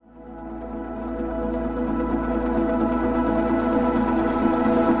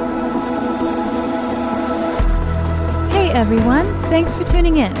everyone. Thanks for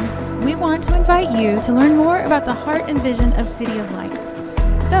tuning in. We want to invite you to learn more about the heart and vision of City of Lights.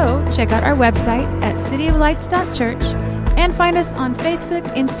 So check out our website at cityoflights.church and find us on Facebook,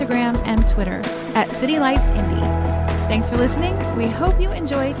 Instagram, and Twitter at City Lights Indy. Thanks for listening. We hope you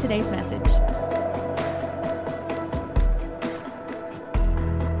enjoy today's message.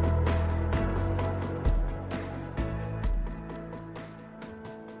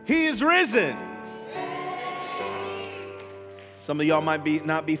 He is risen. Some of y'all might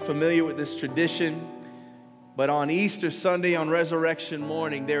not be familiar with this tradition, but on Easter Sunday, on Resurrection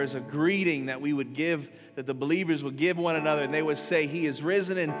morning, there is a greeting that we would give, that the believers would give one another, and they would say, He is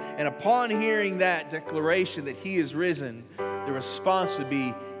risen. And upon hearing that declaration that He is risen, the response would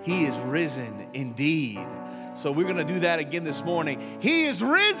be, He is risen indeed. So we're going to do that again this morning. He is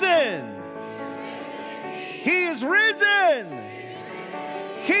risen. He is risen.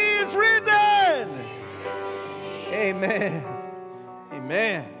 He is risen. Amen.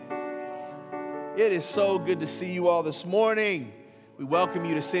 Amen. It is so good to see you all this morning. We welcome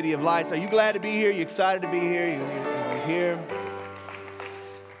you to City of Lights. Are you glad to be here? You excited to be here? You're here.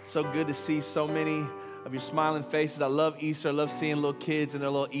 So good to see so many of your smiling faces. I love Easter. I love seeing little kids in their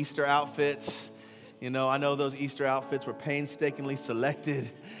little Easter outfits. You know, I know those Easter outfits were painstakingly selected.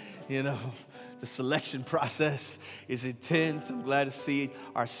 You know, the selection process is intense. I'm glad to see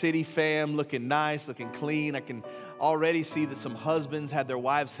our city fam looking nice, looking clean. I can already see that some husbands had their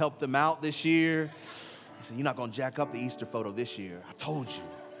wives help them out this year. I said, you're not going to jack up the Easter photo this year. I told you.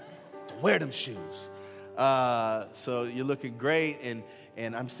 Don't wear them shoes. So you're looking great,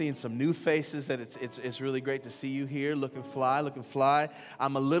 and I'm seeing some new faces that it's really great to see you here, looking fly.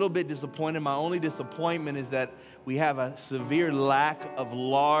 I'm a little bit disappointed. My only disappointment is that we have a severe lack of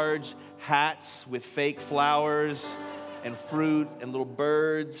large hats with fake flowers and fruit and little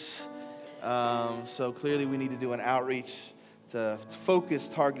birds. So clearly we need to do an outreach, to focus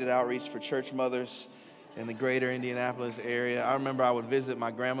targeted outreach for church mothers in the greater Indianapolis area. I remember I would visit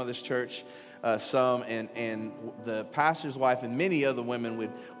my grandmother's church some, and the pastor's wife and many other women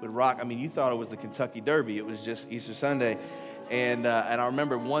would rock. I mean, you thought it was the Kentucky Derby. It was just Easter Sunday. And I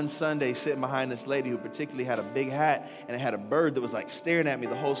remember one Sunday sitting behind this lady who particularly had a big hat, and it had a bird that was like staring at me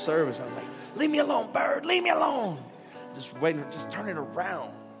the whole service. I was like, leave me alone, bird, leave me alone. Just waiting, just turn it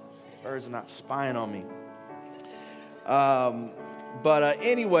around. Birds are not spying on me.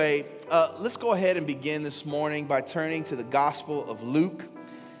 Anyway, let's go ahead and begin this morning by turning to the Gospel of Luke.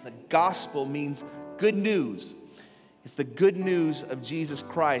 The gospel means good news. It's the good news of Jesus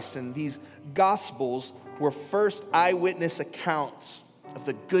Christ. And these gospels were first eyewitness accounts of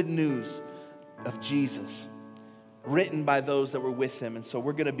the good news of Jesus, written by those that were with him. And so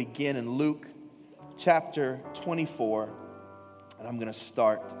we're going to begin in Luke chapter 24, and I'm going to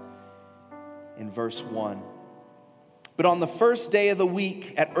start in verse 1. But on the first day of the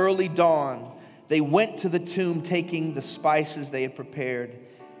week at early dawn, they went to the tomb taking the spices they had prepared,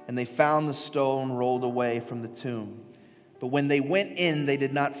 and they found the stone rolled away from the tomb. But when they went in, they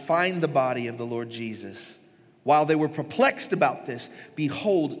did not find the body of the Lord Jesus. While they were perplexed about this,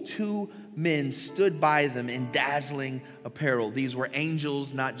 behold, two men stood by them in dazzling apparel. These were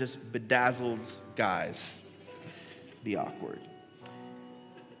angels, not just bedazzled guys. Be awkward.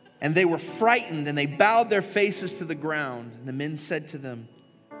 And they were frightened, and they bowed their faces to the ground. And the men said to them,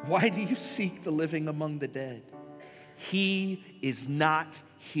 why do you seek the living among the dead? He is not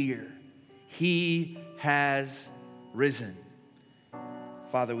here. He has risen.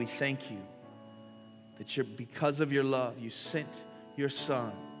 Father, we thank you that because of your love, you sent your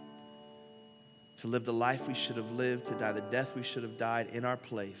Son to live the life we should have lived, to die the death we should have died in our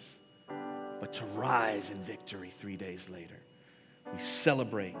place, but to rise in victory 3 days later. We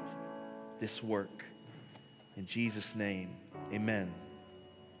celebrate this work. In Jesus' name, amen.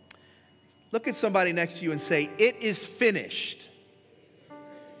 Look at somebody next to you and say, it is finished.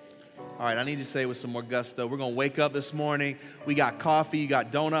 All right, I need you to say it with some more gusto. We're going to wake up this morning. We got coffee. You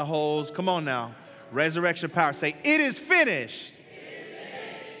got donut holes. Come on now. Resurrection power. Say, it is finished.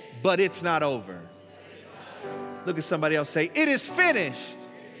 But it's not over. Look at somebody else. Say, it is finished.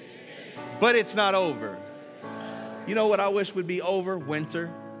 But it's not over. You know what I wish would be over?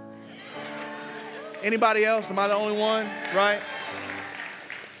 Winter. Anybody else? Am I the only one? Right?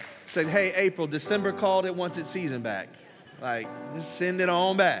 Said, hey, April, December called, it wants its season back. Like, just send it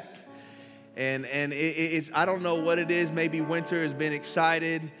on back. And it's, I don't know what it is. Maybe winter has been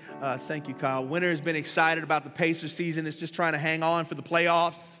excited. Thank you, Kyle. Winter has been excited about the Pacers season. It's just trying to hang on for the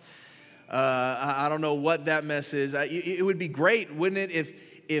playoffs. I don't know what that mess is. It would be great, wouldn't it,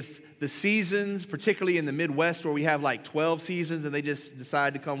 if the seasons, particularly in the Midwest where we have like 12 seasons and they just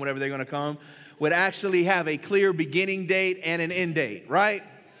decide to come whenever they're going to come, would actually have a clear beginning date and an end date, right?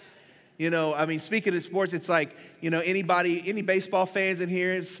 Speaking of sports, it's like, any baseball fans in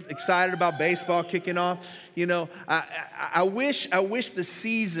here is excited about baseball kicking off? I wish the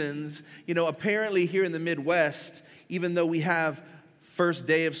seasons, apparently here in the Midwest, even though we have first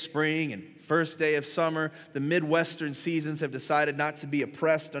day of spring and first day of summer, the Midwestern seasons have decided not to be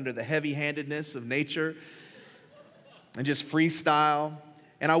oppressed under the heavy-handedness of nature and just freestyle.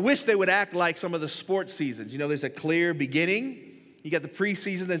 And I wish they would act like some of the sports seasons. There's a clear beginning. You got the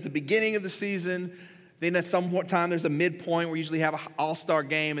preseason, there's the beginning of the season. Then at some time there's a midpoint where you usually have an all-star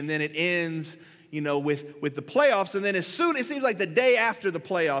game, and then it ends, with the playoffs. And then it seems like the day after the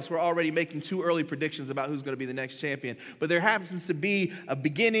playoffs, we're already making too early predictions about who's going to be the next champion. But there happens to be a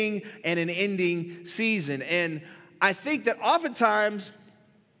beginning and an ending season. And I think that oftentimes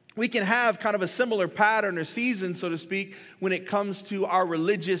we can have kind of a similar pattern or season, so to speak, when it comes to our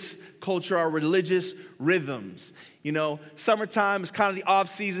religious culture, our religious rhythms. Summertime is kind of the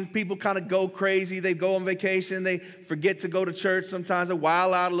off season. People kind of go crazy. They go on vacation. They forget to go to church sometimes. They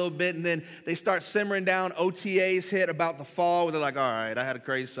wild out a little bit, and then they start simmering down. OTAs hit about the fall where they're like, all right, I had a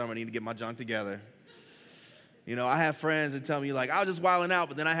crazy summer. I need to get my junk together. I have friends that tell me, I was just wilding out,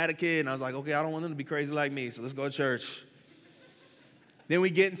 but then I had a kid, and I was like, okay, I don't want them to be crazy like me, so let's go to church. Then we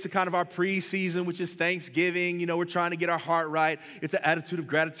get into kind of our preseason, which is Thanksgiving. We're trying to get our heart right. It's an attitude of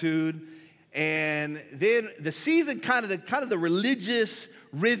gratitude. And then the season, kind of the religious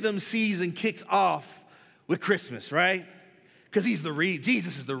rhythm season kicks off with Christmas, right? Because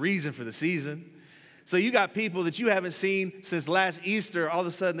Jesus is the reason for the season. So you got people that you haven't seen since last Easter. All of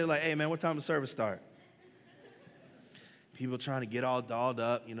a sudden, they're like, hey, man, what time does service start? People trying to get all dolled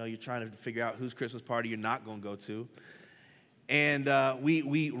up. You're trying to figure out whose Christmas party you're not going to go to. And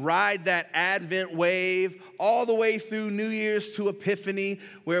we ride that Advent wave all the way through New Year's to Epiphany,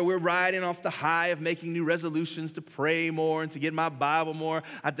 where we're riding off the high of making new resolutions to pray more and to get my Bible more.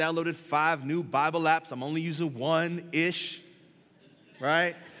 I downloaded 5 new Bible apps. I'm only using 1-ish,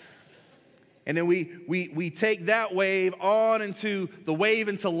 right? And then we take that wave on into the wave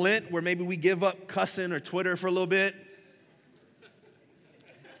into Lent, where maybe we give up cussing or Twitter for a little bit.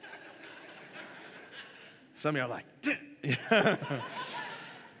 Some of y'all are like,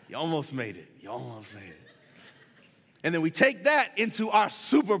 you almost made it. And then we take that into our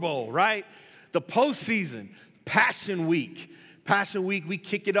Super Bowl, right? The postseason, Passion Week. Passion Week, we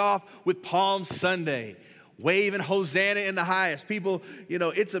kick it off with Palm Sunday, waving Hosanna in the highest. People,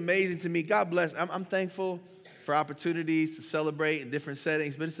 it's amazing to me. God bless. I'm thankful for opportunities to celebrate in different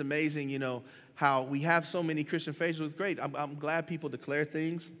settings, but it's amazing, how we have so many Christian faiths. It's great. I'm glad people declare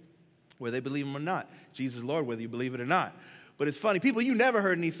things whether they believe them or not. Jesus is Lord, whether you believe it or not. But it's funny, people you never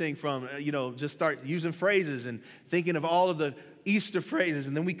heard anything from, just start using phrases and thinking of all of the Easter phrases.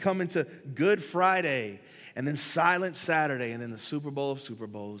 And then we come into Good Friday, and then Silent Saturday, and then the Super Bowl of Super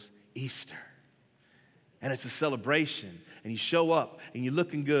Bowls, Easter. And it's a celebration, and you show up, and you're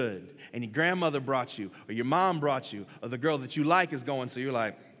looking good, and your grandmother brought you, or your mom brought you, or the girl that you like is going, so you're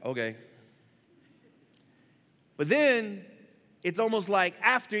like, okay. But then it's almost like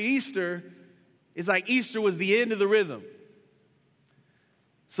after Easter, it's like Easter was the end of the rhythm.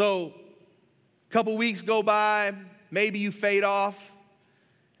 So a couple weeks go by, maybe you fade off,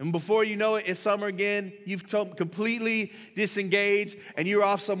 and before you know it, it's summer again. You've completely disengaged, and you're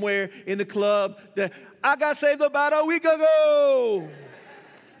off somewhere in the club that I got saved about a week ago.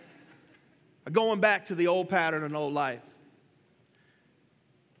 Going back to the old pattern and old life.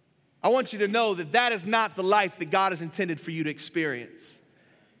 I want you to know that that is not the life that God has intended for you to experience.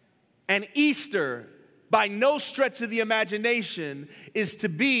 And Easter, by no stretch of the imagination, is to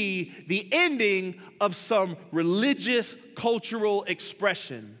be the ending of some religious, cultural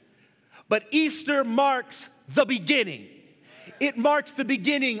expression. But Easter marks the beginning. It marks the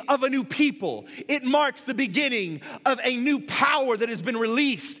beginning of a new people. It marks the beginning of a new power that has been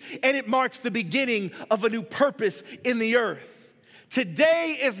released. And it marks the beginning of a new purpose in the earth.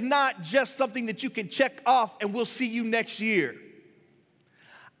 Today is not just something that you can check off and we'll see you next year.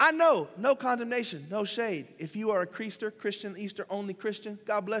 I know, no condemnation, no shade. If you are a Christian, Easter-only Christian,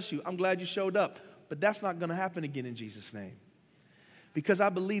 God bless you. I'm glad you showed up. But that's not going to happen again in Jesus' name. Because I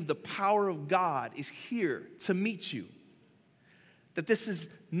believe the power of God is here to meet you. That this is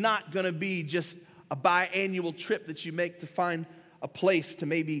not going to be just a biannual trip that you make to find a place to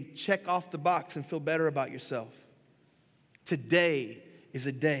maybe check off the box and feel better about yourself. Today is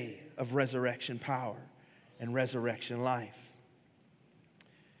a day of resurrection power and resurrection life.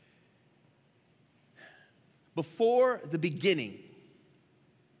 Before the beginning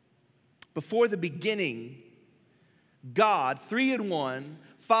God, three in one,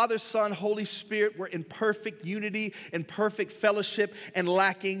 Father, Son, Holy Spirit, were in perfect unity and perfect fellowship and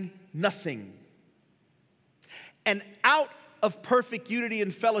lacking nothing. And out of perfect unity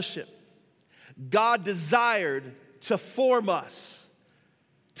and fellowship, God desired to form us,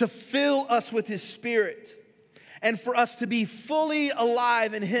 to fill us with His Spirit, and for us to be fully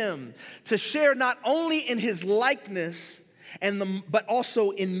alive in Him, to share not only in His likeness, but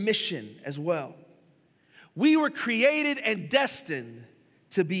also in mission as well. We were created and destined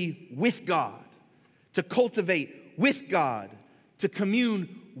to be with God, to cultivate with God, to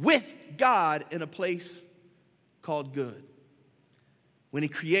commune with God in a place called good. When He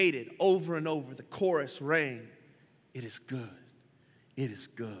created, over and over, the chorus rang, "It is good, it is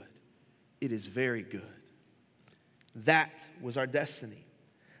good, it is very good." That was our destiny.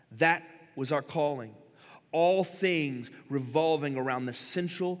 That was our calling. All things revolving around the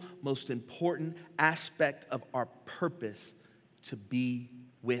central, most important aspect of our purpose, to be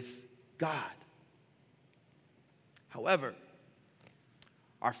with God. However,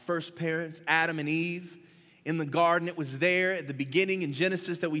 our first parents, Adam and Eve, in the garden, it was there at the beginning in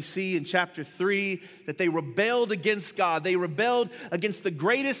Genesis that we see in chapter 3 that they rebelled against God. They rebelled against the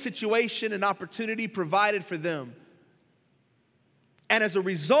greatest situation and opportunity provided for them. And as a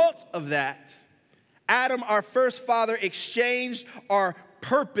result of that, Adam, our first father, exchanged our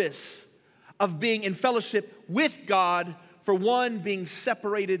purpose of being in fellowship with God for one being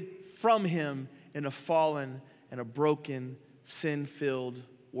separated from Him in a fallen and a broken, sin-filled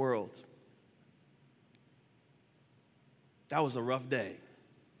world. That was a rough day.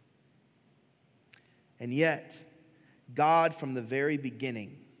 And yet, God from the very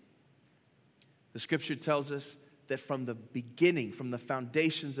beginning, the scripture tells us that from the beginning, from the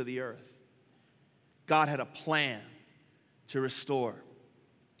foundations of the earth, God had a plan to restore.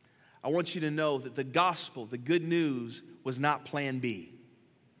 I want you to know that the gospel, the good news, was not plan B.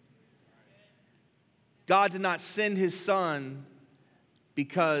 God did not send His Son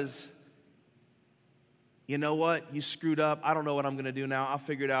because, you know what, you screwed up. I don't know what I'm going to do now. I'll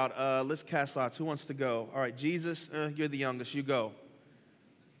figure it out. Let's cast lots. Who wants to go? All right, Jesus, you're the youngest. You go.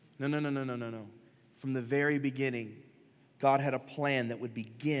 No. From the very beginning, God had a plan that would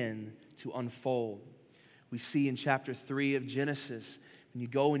begin to unfold. We see in chapter 3 of Genesis, when you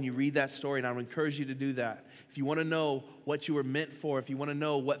go and you read that story, and I would encourage you to do that. If you want to know what you were meant for, if you want to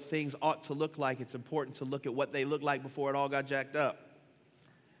know what things ought to look like, it's important to look at what they looked like before it all got jacked up.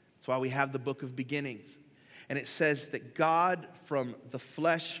 That's why we have the book of beginnings. And it says that God, from the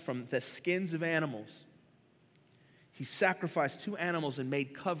flesh, from the skins of animals, He sacrificed 2 animals and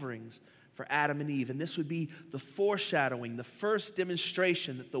made coverings for Adam and Eve. And this would be the foreshadowing, the first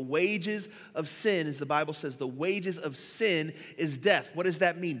demonstration that the wages of sin, as the Bible says, the wages of sin is death. What does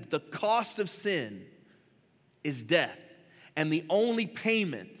that mean? The cost of sin is death. And the only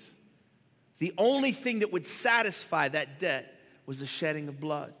payment, the only thing that would satisfy that debt was the shedding of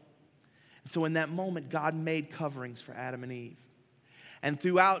blood. And so in that moment, God made coverings for Adam and Eve. And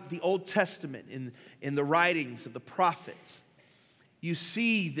throughout the Old Testament, in the writings of the prophets, you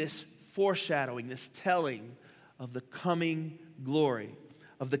see this foreshadowing, this telling of the coming glory,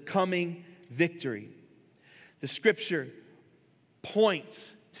 of the coming victory. The scripture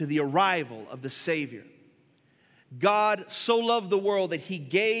points to the arrival of the Savior. God so loved the world that He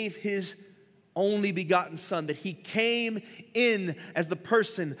gave His only begotten Son, that He came in as the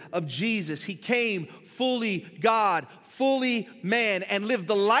person of Jesus. He came fully God, fully man, and lived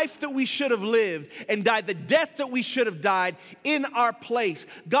the life that we should have lived and died the death that we should have died in our place.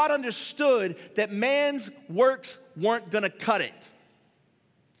 God understood that man's works weren't going to cut it.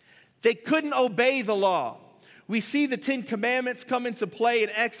 They couldn't obey the law. We see the 10 Commandments come into play in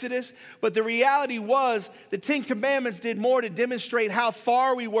Exodus, but the reality was the 10 Commandments did more to demonstrate how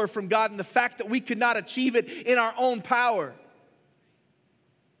far we were from God and the fact that we could not achieve it in our own power.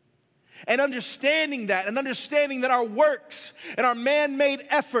 And understanding that, and understanding that our works and our man-made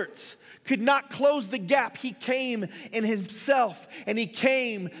efforts could not close the gap, He came in Himself, and He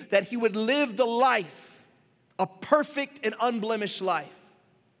came that He would live the life, a perfect and unblemished life,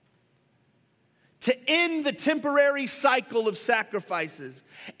 to end the temporary cycle of sacrifices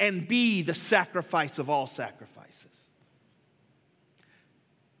and be the sacrifice of all sacrifices.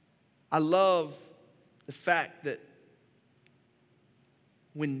 I love the fact that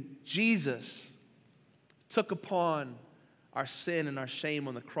when Jesus took upon our sin and our shame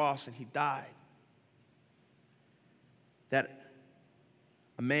on the cross and He died, that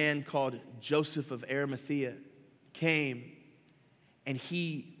a man called Joseph of Arimathea came and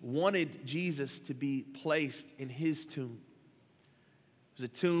he wanted Jesus to be placed in his tomb. It was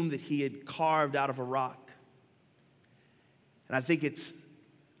a tomb that he had carved out of a rock. And I think it's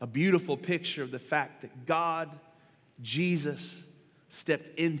a beautiful picture of the fact that God, Jesus,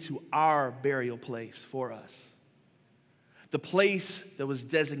 stepped into our burial place for us. The place that was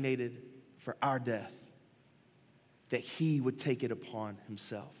designated for our death, that he would take it upon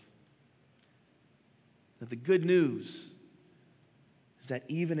himself. Now, the good news is that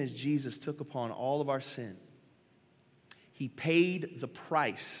even as Jesus took upon all of our sin, he paid the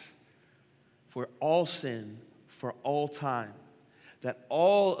price for all sin for all time, that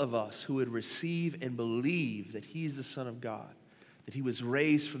all of us who would receive and believe that he's the Son of God, that he was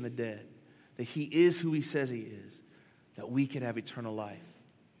raised from the dead, that he is who he says he is, that we can have eternal life.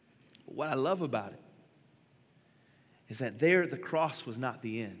 But what I love about it is that there at the cross was not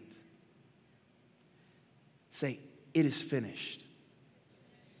the end. Say, it is finished.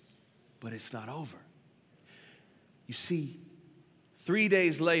 But it's not over. You see, 3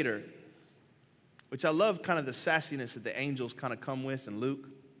 days later, which I love kind of the sassiness that the angels kind of come with in Luke,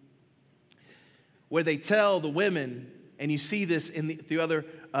 where they tell the women, and you see this in the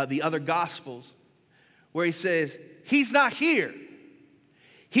other Gospels, where he says, he's not here.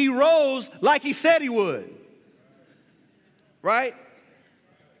 He rose like he said he would. Right?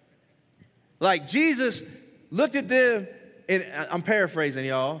 Like Jesus looked at them, and I'm paraphrasing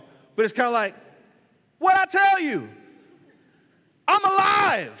y'all, but it's kind of like, what'd I tell you? I'm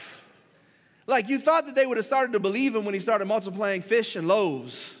alive. Like you thought that they would have started to believe him when he started multiplying fish and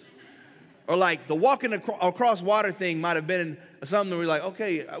loaves. Or like the walking across water thing might have been something where we're like,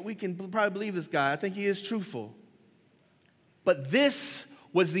 okay, we can probably believe this guy. I think he is truthful. But this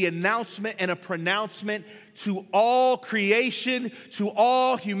was the announcement and a pronouncement to all creation, to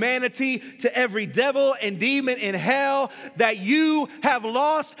all humanity, to every devil and demon in hell, that you have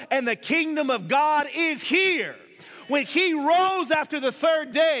lost and the kingdom of God is here. When he rose after the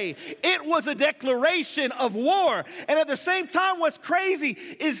third day, it was a declaration of war. And at the same time, what's crazy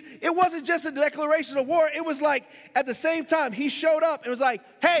is it wasn't just a declaration of war. It was like, at the same time, he showed up and was like,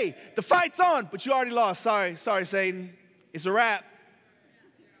 hey, the fight's on, but you already lost. Sorry, Satan. It's a wrap.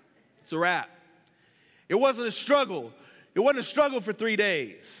 It's a wrap. It wasn't a struggle. It wasn't a struggle for 3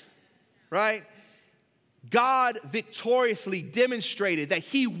 days, right? God victoriously demonstrated that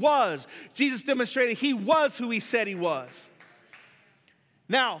Jesus demonstrated he was who he said he was.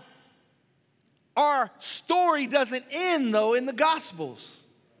 Now, our story doesn't end, though, in the Gospels.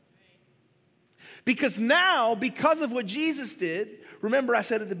 Because now, because of what Jesus did, remember I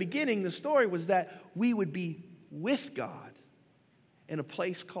said at the beginning, the story was that we would be with God in a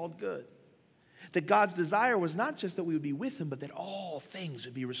place called good. That God's desire was not just that we would be with him, but that all things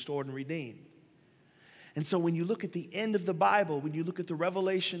would be restored and redeemed. And so when you look at the end of the Bible, when you look at the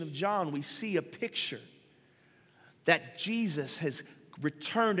revelation of John, we see a picture that Jesus has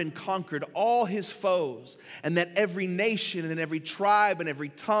returned and conquered all his foes, and that every nation and every tribe and every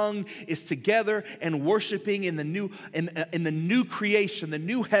tongue is together and worshiping in the new creation, the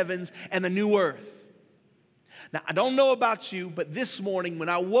new heavens and the new earth. Now, I don't know about you, but this morning when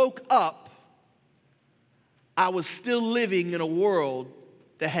I woke up, I was still living in a world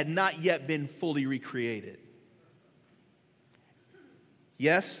that had not yet been fully recreated.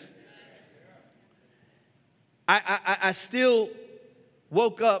 Yes? I still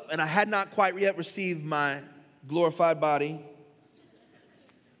woke up and I had not quite yet received my glorified body.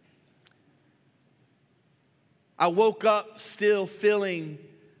 I woke up still feeling,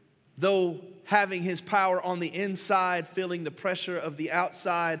 though having his power on the inside, feeling the pressure of the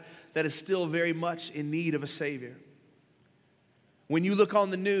outside, that is still very much in need of a Savior. When you look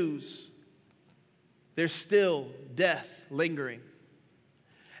on the news, there's still death lingering.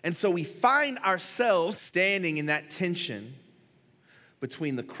 And so we find ourselves standing in that tension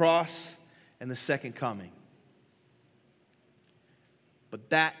between the cross and the second coming. But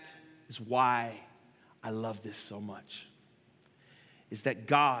that is why I love this so much, is that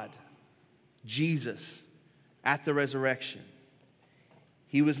God, Jesus, at the resurrection,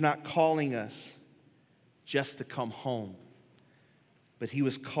 he was not calling us just to come home, but he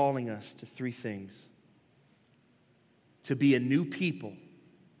was calling us to three things: to be a new people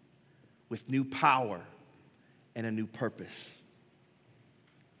with new power and a new purpose.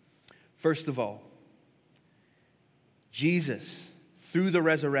 First of all, Jesus, through the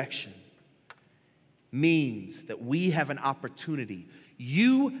resurrection, means that we have an opportunity.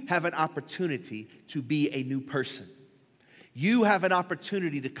 You have an opportunity to be a new person. You have an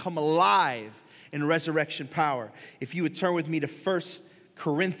opportunity to come alive in resurrection power. If you would turn with me to 1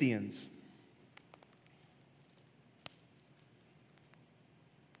 Corinthians.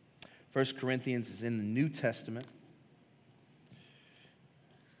 1 Corinthians is in the New Testament,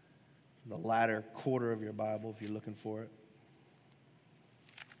 the latter quarter of your Bible if you're looking for it.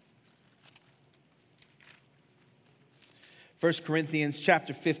 1 Corinthians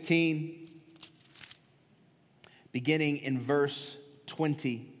chapter 15, beginning in verse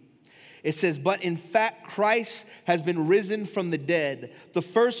 20. It says, "But in fact Christ has been risen from the dead, the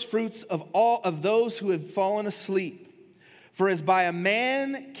first fruits of all of those who have fallen asleep. For as by a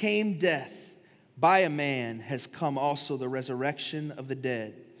man came death, by a man has come also the resurrection of the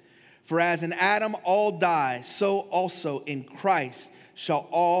dead. For as in Adam all die, so also in Christ shall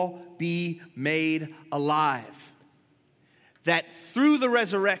all be made alive." That through the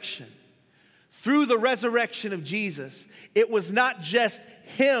resurrection of Jesus, it was not just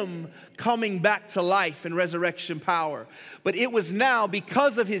him coming back to life in resurrection power, but it was now,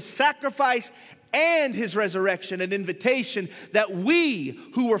 because of his sacrifice and his resurrection, an invitation that we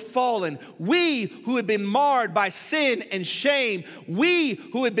who were fallen, we who had been marred by sin and shame, we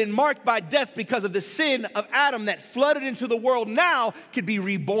who had been marked by death because of the sin of Adam that flooded into the world, now could be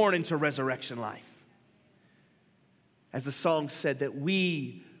reborn into resurrection life. As the song said, that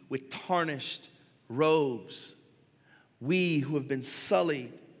we with tarnished robes, we who have been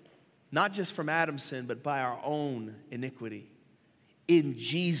sullied, not just from Adam's sin, but by our own iniquity, in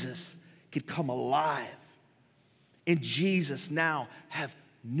Jesus could come alive. In Jesus now have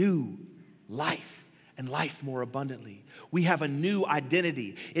new life and life more abundantly. We have a new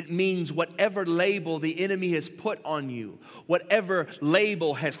identity. It means whatever label the enemy has put on you, whatever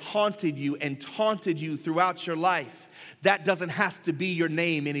label has haunted you and taunted you throughout your life, that doesn't have to be your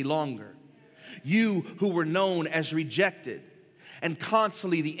name any longer. You who were known as rejected, and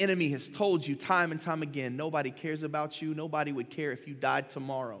constantly the enemy has told you time and time again, nobody cares about you, nobody would care if you died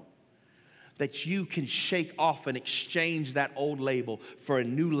tomorrow, that you can shake off and exchange that old label for a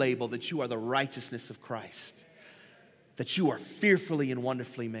new label, that you are the righteousness of Christ, that you are fearfully and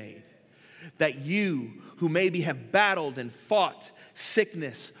wonderfully made, that you who maybe have battled and fought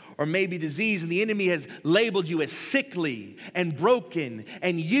sickness or maybe disease, and the enemy has labeled you as sickly and broken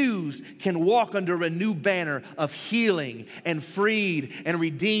and used, can walk under a new banner of healing and freed and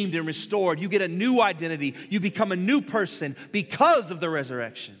redeemed and restored. You get a new identity. You become a new person because of the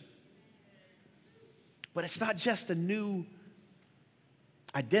resurrection. But it's not just a new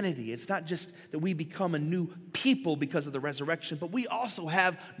identity. It's not just that we become a new people because of the resurrection, but we also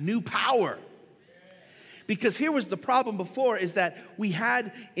have new power. Because here was the problem before, is that we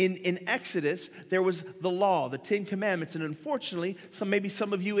had in Exodus, there was the law, the 10 Commandments. And unfortunately, maybe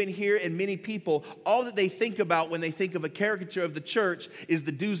some of you in here and many people, all that they think about when they think of a caricature of the church is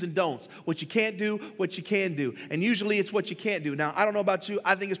the do's and don'ts. What you can't do, what you can do. And usually it's what you can't do. Now, I don't know about you.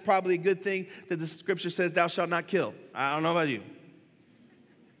 I think it's probably a good thing that the scripture says, "Thou shalt not kill." I don't know about you.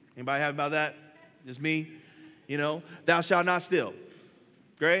 Anybody have about that? Just me? Thou shalt not steal.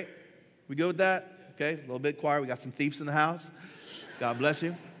 Great. We good with that? Okay, a little bit quiet. We got some thieves in the house. God bless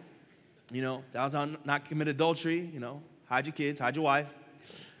you. Thou shalt not commit adultery. Hide your kids, hide your wife.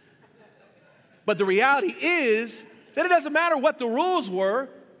 But the reality is that it doesn't matter what the rules were.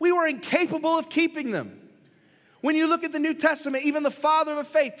 We were incapable of keeping them. When you look at the New Testament, even the father of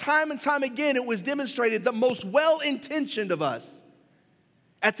faith, time and time again, it was demonstrated the most well-intentioned of us.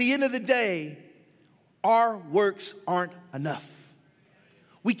 At the end of the day, our works aren't enough.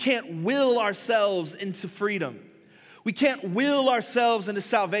 We can't will ourselves into freedom. We can't will ourselves into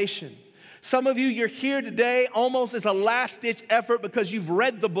salvation. Some of you, you're here today almost as a last-ditch effort because you've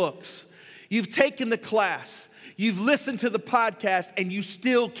read the books, you've taken the class, you've listened to the podcast, and you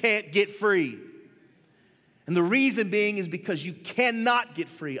still can't get free. And the reason being is because you cannot get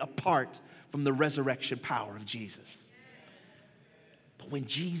free apart from the resurrection power of Jesus. But when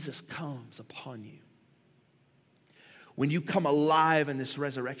Jesus comes upon you, when you come alive in this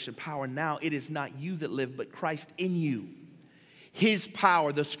resurrection power, now it is not you that live, but Christ in you. His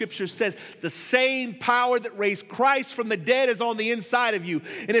power, the scripture says, the same power that raised Christ from the dead is on the inside of you.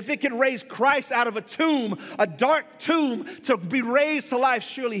 And if it can raise Christ out of a tomb, a dark tomb, to be raised to life,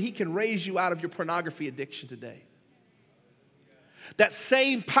 surely he can raise you out of your pornography addiction today. That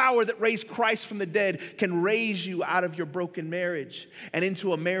same power that raised Christ from the dead can raise you out of your broken marriage and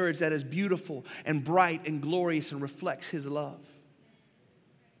into a marriage that is beautiful and bright and glorious and reflects his love.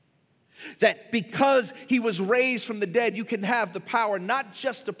 That because he was raised from the dead, you can have the power not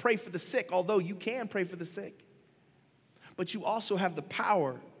just to pray for the sick, although you can pray for the sick, but you also have the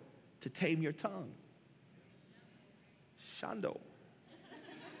power to tame your tongue. Shando.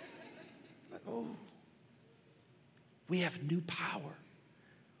 Oh. We have new power.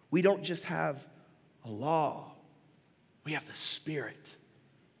 We don't just have a law. We have the Spirit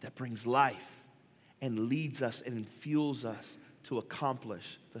that brings life and leads us and fuels us to accomplish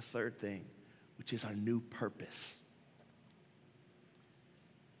the third thing, which is our new purpose.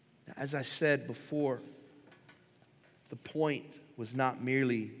 Now, as I said before, The point was not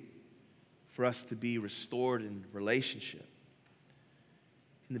merely for us to be restored in relationship.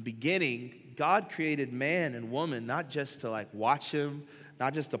 In the beginning, God created man and woman not just to like watch him,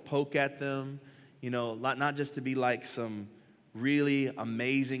 not just to poke at them, not just to be like some really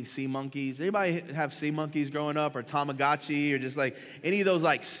amazing sea monkeys. Anybody have sea monkeys growing up, or Tamagotchi, or just like any of those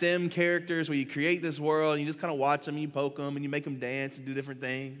like sim characters where you create this world and you just kind of watch them and you poke them and you make them dance and do different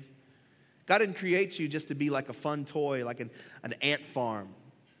things? God didn't create you just to be like a fun toy, like an ant farm.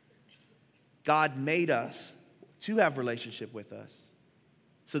 God made us to have relationship with us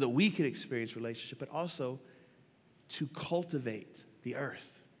so that we could experience relationship, but also to cultivate the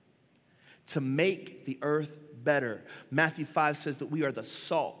earth, to make the earth better. Matthew 5 says that we are the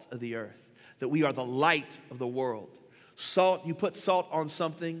salt of the earth, that we are the light of the world. Salt, you put salt on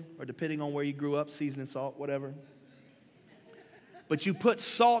something, or depending on where you grew up, seasoning salt, whatever. But you put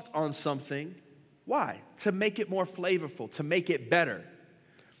salt on something, why? To make it more flavorful, to make it better.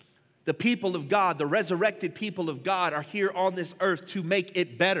 The people of God, the resurrected people of God, are here on this earth to make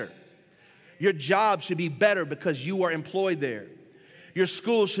it better. Your job should be better because you are employed there. Your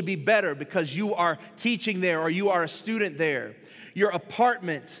school should be better because you are teaching there or you are a student there. Your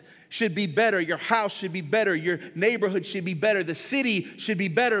apartment should be better. Your house should be better. Your neighborhood should be better. The city should be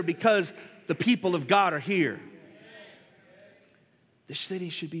better because the people of God are here. The city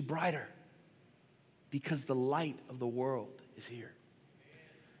should be brighter because the light of the world is here.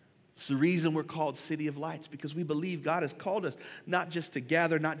 It's the reason we're called City of Lights, because we believe God has called us not just to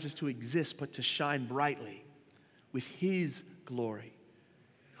gather, not just to exist, but to shine brightly with His glory,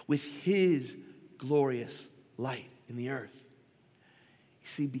 with His glorious light in the earth. You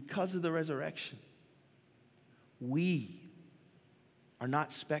see, because of the resurrection, we are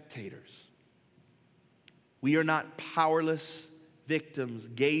not spectators. We are not powerless victims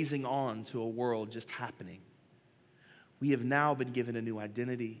gazing on to a world just happening. We have now been given a new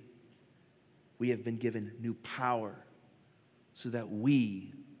identity. We have been given new power so that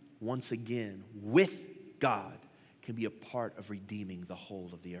we, once again, with God, can be a part of redeeming the whole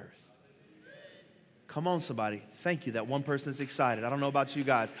of the earth. Come on, somebody. Thank you. That one person is excited. I don't know about you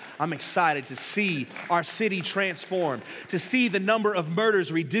guys. I'm excited to see our city transformed, to see the number of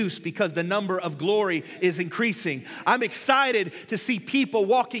murders reduced because the number of glory is increasing. I'm excited to see people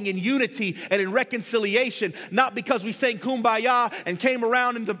walking in unity and in reconciliation, not because we sang Kumbaya and came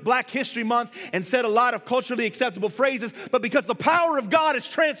around in the Black History Month and said a lot of culturally acceptable phrases, but because the power of God is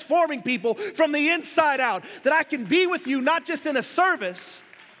transforming people from the inside out, that I can be with you not just in a service,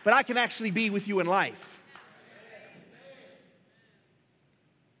 but I can actually be with you in life.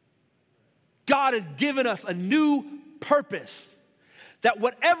 God has given us a new purpose, that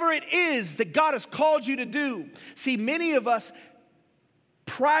whatever it is that God has called you to do. See, many of us,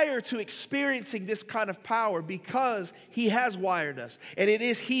 prior to experiencing this kind of power, because He has wired us, and it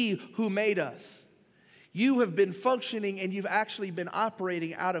is He who made us, you have been functioning and you've actually been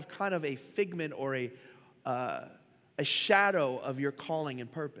operating out of kind of a figment or a shadow of your calling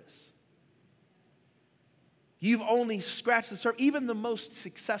and purpose. You've only scratched the surface, even the most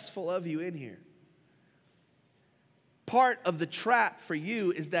successful of you in here. Part of the trap for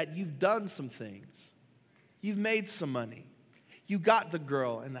you is that you've done some things. You've made some money. You got the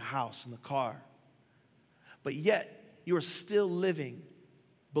girl and the house and the car. But yet, you are still living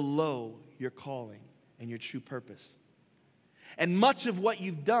below your calling and your true purpose. And much of what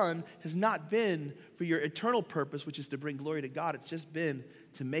you've done has not been for your eternal purpose, which is to bring glory to God. It's just been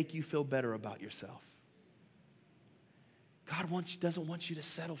to make you feel better about yourself. God doesn't want you to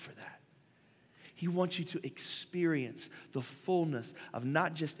settle for that. He wants you to experience the fullness of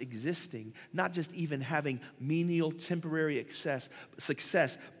not just existing, not just even having menial temporary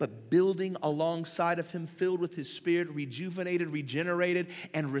success, but building alongside of Him, filled with His Spirit, rejuvenated, regenerated,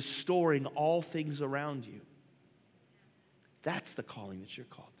 and restoring all things around you. That's the calling that you're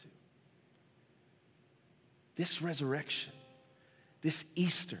called to. This resurrection, this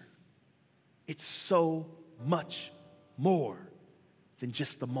Easter, it's so much more than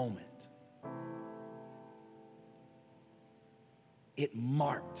just the moment. It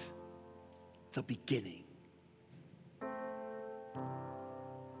marked the beginning.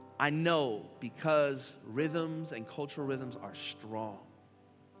 I know because rhythms and cultural rhythms are strong.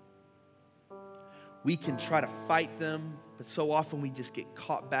 We can try to fight them, but so often we just get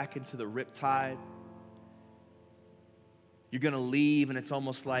caught back into the riptide. You're going to leave, and it's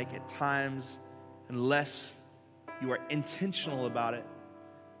almost like at times, unless you are intentional about it,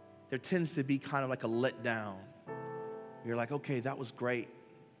 there tends to be kind of like a letdown. You're like, okay, that was great.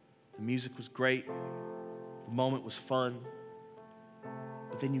 The music was great. The moment was fun.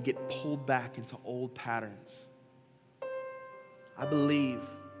 But then you get pulled back into old patterns. I believe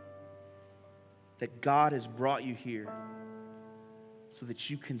that God has brought you here so that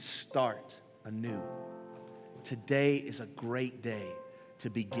you can start anew. Today is a great day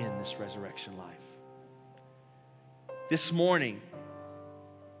to begin this resurrection life. This morning,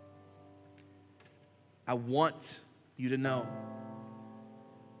 I want you to know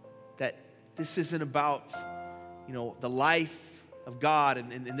that this isn't about, the life of God,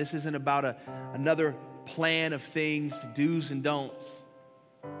 and this isn't about another plan of things, do's and don'ts.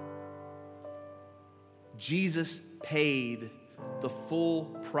 Jesus paid the full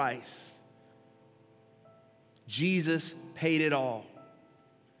price. Jesus paid it all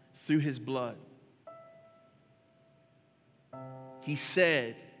through his blood. He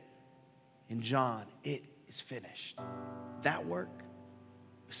said in John, it is finished. That work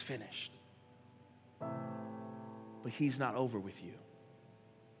is finished. But he's not over with you.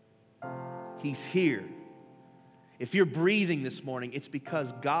 He's here. If you're breathing this morning, it's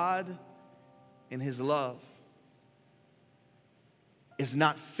because God, in his love, is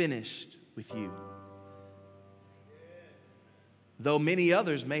not finished with you. Though many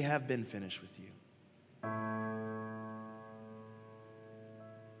others may have been finished with you.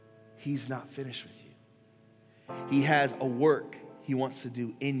 He's not finished with you. He has a work he wants to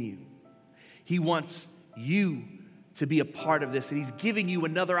do in you. He wants you to be a part of this, and he's giving you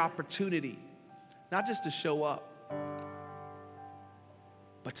another opportunity, not just to show up,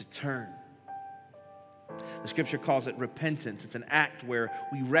 but to turn. The scripture calls it repentance. It's an act where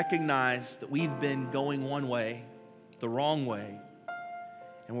we recognize that we've been going one way, the wrong way,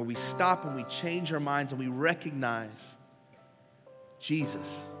 and where we stop and we change our minds and we recognize Jesus,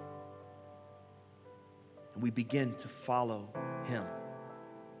 and we begin to follow him.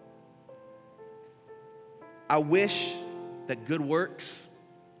 I wish that good works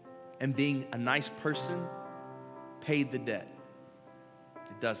and being a nice person paid the debt.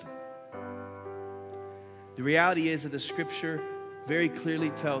 It doesn't. The reality is that the scripture very clearly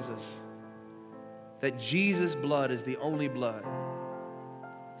tells us that Jesus' blood is the only blood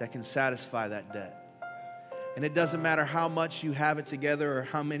that can satisfy that debt. And it doesn't matter how much you have it together or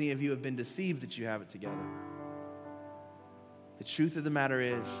how many of you have been deceived that you have it together. The truth of the matter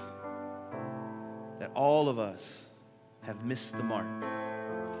is that all of us have missed the mark.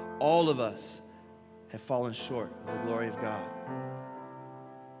 All of us have fallen short of the glory of God.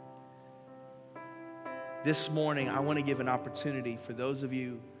 This morning, I want to give an opportunity for those of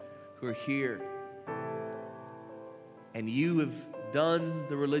you who are here and you have done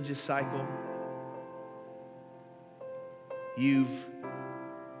the religious cycle. You've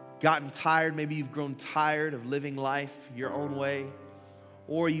gotten tired. Maybe you've grown tired of living life your own way.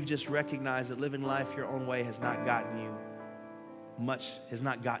 Or you've just recognized that living life your own way has not gotten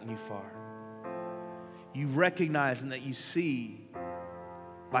you far. You recognize and that you see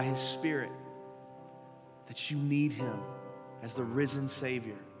by his Spirit that you need him as the risen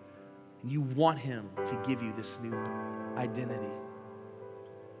Savior. And you want him to give you this new identity.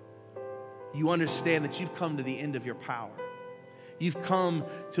 You understand that you've come to the end of your power. You've come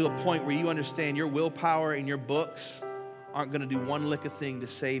to a point where you understand your willpower and your books aren't going to do one lick of thing to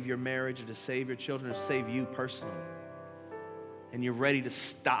save your marriage or to save your children or to save you personally. And you're ready to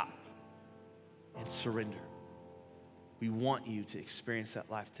stop and surrender. We want you to experience that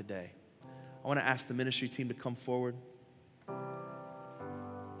life today. I want to ask the ministry team to come forward.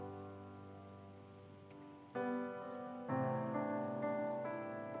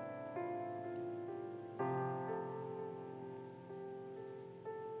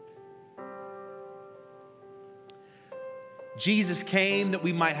 Jesus came that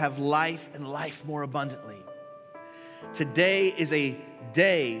we might have life and life more abundantly. Today is a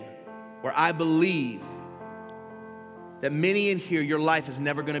day where I believe that many in here, your life is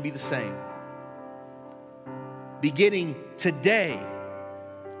never going to be the same. Beginning today,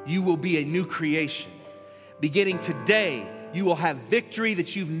 you will be a new creation. Beginning today, you will have victory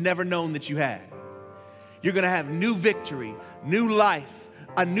that you've never known that you had. You're going to have new victory, new life,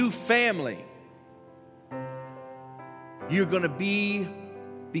 a new family. You're going to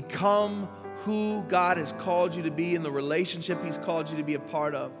become who God has called you to be in the relationship he's called you to be a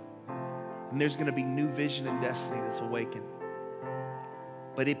part of. And there's going to be new vision and destiny that's awakened.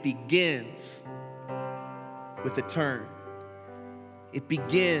 But it begins with a turn. It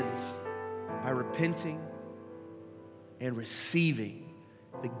begins by repenting and receiving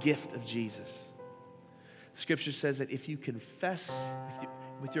the gift of Jesus. Scripture says that if you confess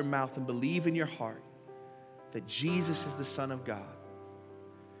with your mouth and believe in your heart that Jesus is the Son of God,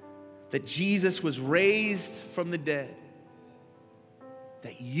 that Jesus was raised from the dead,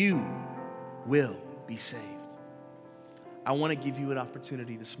 that you will be saved. I want to give you an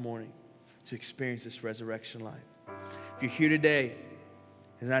opportunity this morning to experience this resurrection life. If you're here today,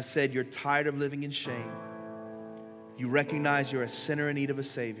 as I said, you're tired of living in shame. You recognize you're a sinner in need of a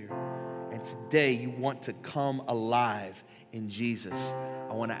Savior. And today you want to come alive in Jesus.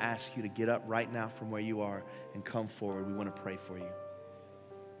 I want to ask you to get up right now from where you are and come forward. We want to pray for you.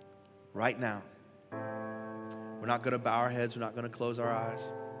 Right now. We're not going to bow our heads. We're not going to close our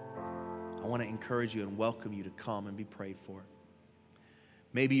eyes. I want to encourage you and welcome you to come and be prayed for.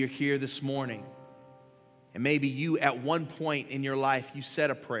 Maybe you're here this morning, and maybe you at one point in your life, you said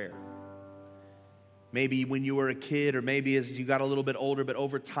a prayer. Maybe when you were a kid, or maybe as you got a little bit older, but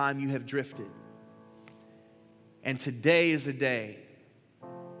over time you have drifted. And today is a day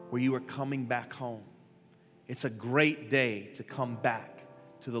where you are coming back home. It's a great day to come back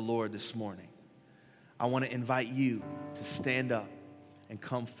to the Lord this morning. I want to invite you to stand up and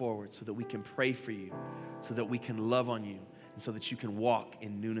come forward so that we can pray for you, so that we can love on you, and so that you can walk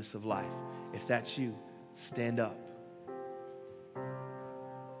in newness of life. If that's you, stand up.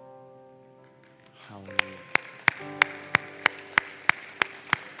 Hallelujah.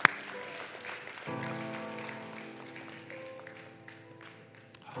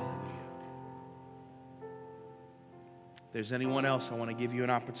 Hallelujah. If there's anyone else, I want to give you an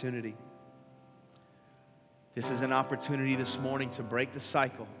opportunity. This is an opportunity this morning to break the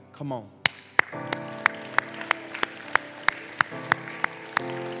cycle. Come on.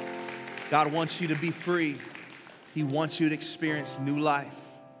 God wants you to be free. He wants you to experience new life.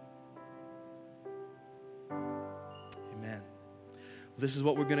 Amen. Well, this is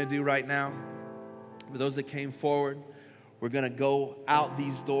what we're going to do right now. For those that came forward, we're going to go out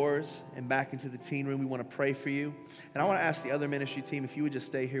these doors and back into the teen room. We want to pray for you. And I want to ask the other ministry team if you would just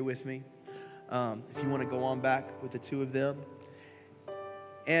stay here with me. If you want to go on back with the two of them.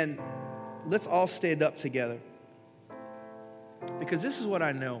 And let's all stand up together. Because this is what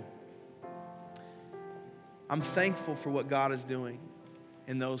I know. I'm thankful for what God is doing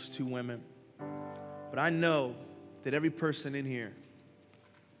in those two women. But I know that every person in here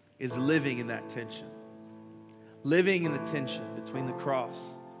is living in that tension. Living in the tension between the cross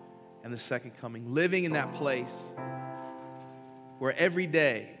and the second coming. Living in that place where every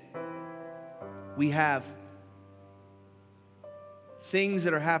day we have things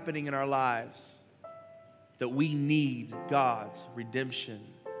that are happening in our lives that we need God's redemption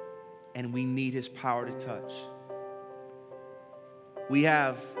and we need His power to touch. We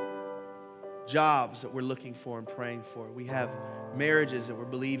have jobs that we're looking for and praying for. We have marriages that we're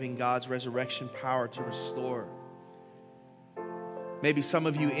believing God's resurrection power to restore. Maybe some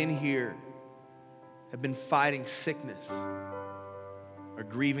of you in here have been fighting sickness or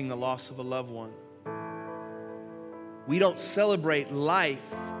grieving the loss of a loved one. We don't celebrate life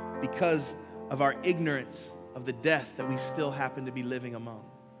because of our ignorance of the death that we still happen to be living among.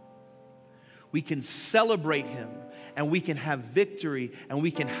 We can celebrate Him and we can have victory and we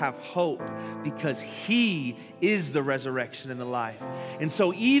can have hope because He is the resurrection and the life. And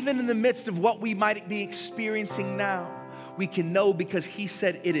so even in the midst of what we might be experiencing now, we can know because He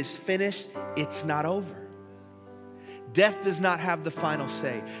said it is finished, it's not over. Death does not have the final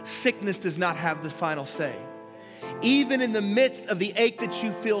say. Sickness does not have the final say. Even in the midst of the ache that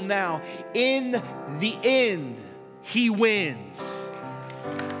you feel now, in the end, He wins.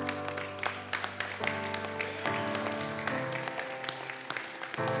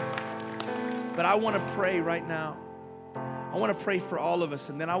 But I want to pray right now. I want to pray for all of us,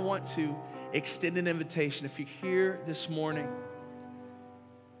 and then I want to extend an invitation. If you're here this morning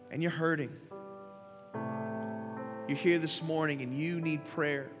and you're hurting, you're here this morning and you need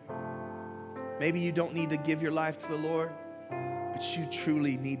prayer. Maybe you don't need to give your life to the Lord, but you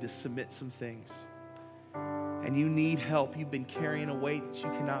truly need to submit some things. And you need help. You've been carrying a weight that you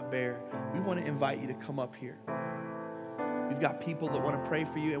cannot bear. We want to invite you to come up here. We've got people that want to pray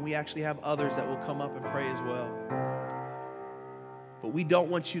for you, and we actually have others that will come up and pray as well. But we don't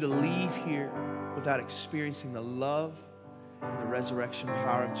want you to leave here without experiencing the love and the resurrection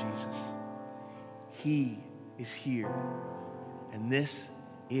power of Jesus. He is here, and this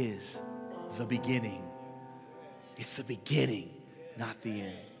is the beginning. It's the beginning, not the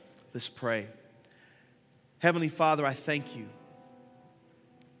end. Let's pray. Heavenly Father, I thank you.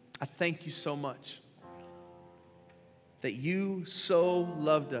 I thank you so much that you so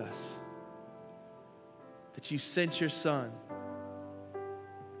loved us, that you sent your Son,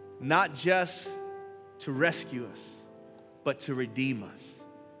 not just to rescue us, but to redeem us.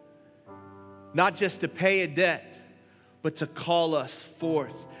 Not just to pay a debt, but to call us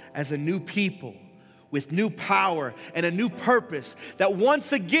forth as a new people with new power and a new purpose, that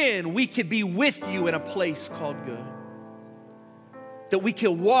once again we could be with you in a place called good. that we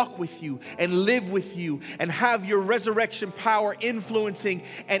can walk with you and live with you and have your resurrection power influencing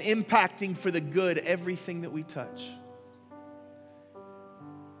and impacting for the good everything that we touch.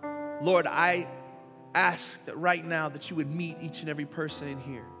 Lord, I ask that right now that you would meet each and every person in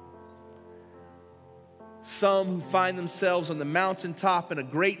here. Some who find themselves on the mountaintop in a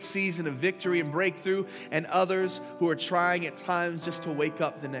great season of victory and breakthrough, and others who are trying at times just to wake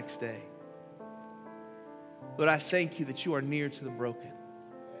up the next day. Lord, I thank you that you are near to the broken.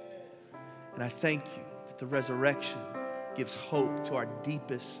 And I thank you that the resurrection gives hope to our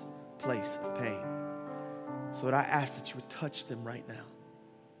deepest place of pain. So Lord, I ask that you would touch them right now.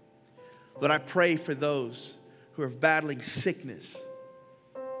 Lord, I pray for those who are battling sickness,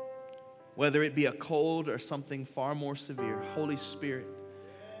 whether it be a cold or something far more severe. Holy Spirit,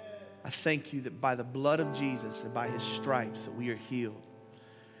 I thank you that by the blood of Jesus and by his stripes that we are healed.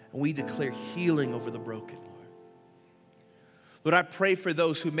 And we declare healing over the broken, Lord. Lord, I pray for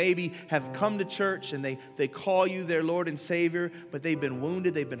those who maybe have come to church and they call you their Lord and Savior, but they've been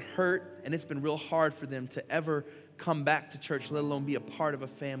wounded, they've been hurt, and it's been real hard for them to ever come back to church, let alone be a part of a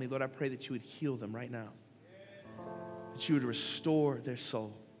family. Lord, I pray that you would heal them right now, that you would restore their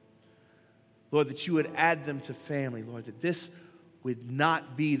soul. Lord, that you would add them to family, Lord, that this would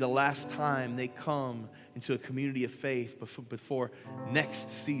not be the last time they come into a community of faith before next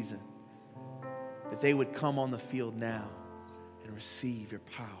season, that they would come on the field now and receive your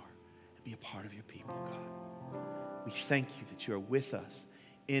power and be a part of your people, God. We thank you that you are with us,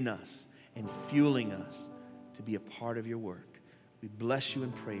 in us, and fueling us to be a part of your work. We bless you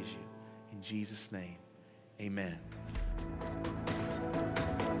and praise you. In Jesus' name, amen.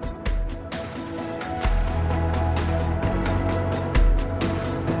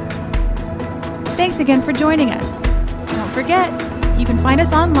 Thanks again for joining us. Don't forget, you can find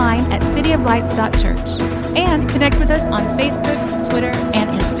us online at cityoflights.church and connect with us on Facebook